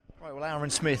Right, well, Aaron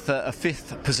Smith, a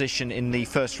fifth position in the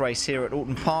first race here at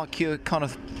Oulton Park. Your kind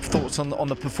of thoughts on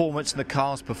the performance and the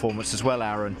car's performance as well,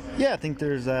 Aaron? Yeah, I think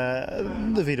there's the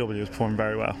VW was performing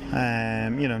very well.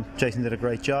 Jason did a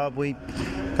great job. We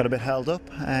got a bit held up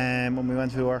when we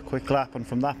went through our quick lap, and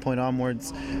from that point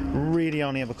onwards, really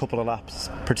only have a couple of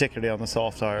laps, particularly on the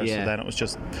soft tyres. Yeah. So then it was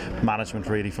just management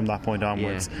really from that point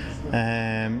onwards.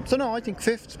 So no, I think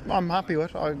fifth, I'm happy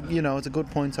with. It's a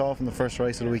good point off in the first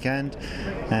race of the weekend.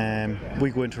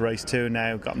 We go into race 2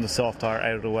 now, gotten the soft tyre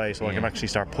out of the way, so I can actually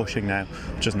start pushing now,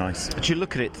 which is nice. But you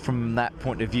look at it from that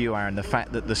point of view, Aaron, the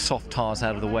fact that the soft tyre's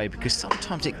out of the way, because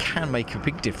sometimes it can make a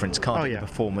big difference, can't it, in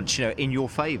performance, in your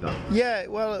favour? Yeah,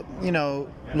 well,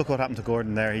 look what happened to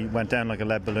Gordon there. He went down like a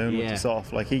lead balloon with the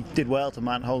soft. Like, he did well to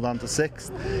hold on to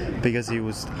 6th because he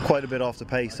was quite a bit off the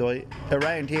pace. So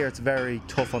around here it's very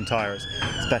tough on tyres,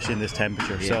 especially in this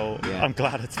temperature. I'm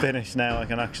glad it's finished now. I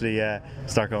can actually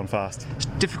start going fast. It's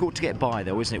difficult to get by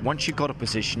though, isn't it? Once you've got a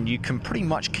position, you can pretty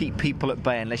much keep people at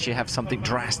bay unless you have something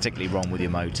drastically wrong with your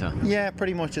motor. Yeah,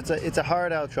 pretty much. It's a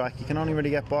hard out track. You can only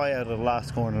really get by out of the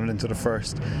last corner and into the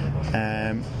first.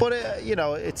 But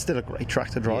it's still a great track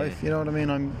to drive. You know what I mean?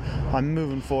 I'm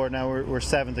moving forward now. We're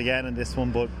 7th again in this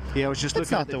one, but I was just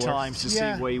looking at the times to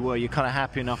see where you were. You're kind of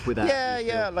happy enough with that?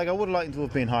 Yeah. Like, I would have liked to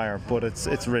have been higher, but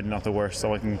it's really not the worst.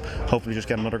 So I can hopefully just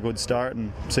get another good start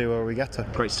and see where we get to.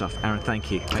 Great stuff, Aaron.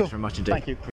 Thank you. Thanks very much indeed. Thank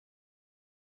you.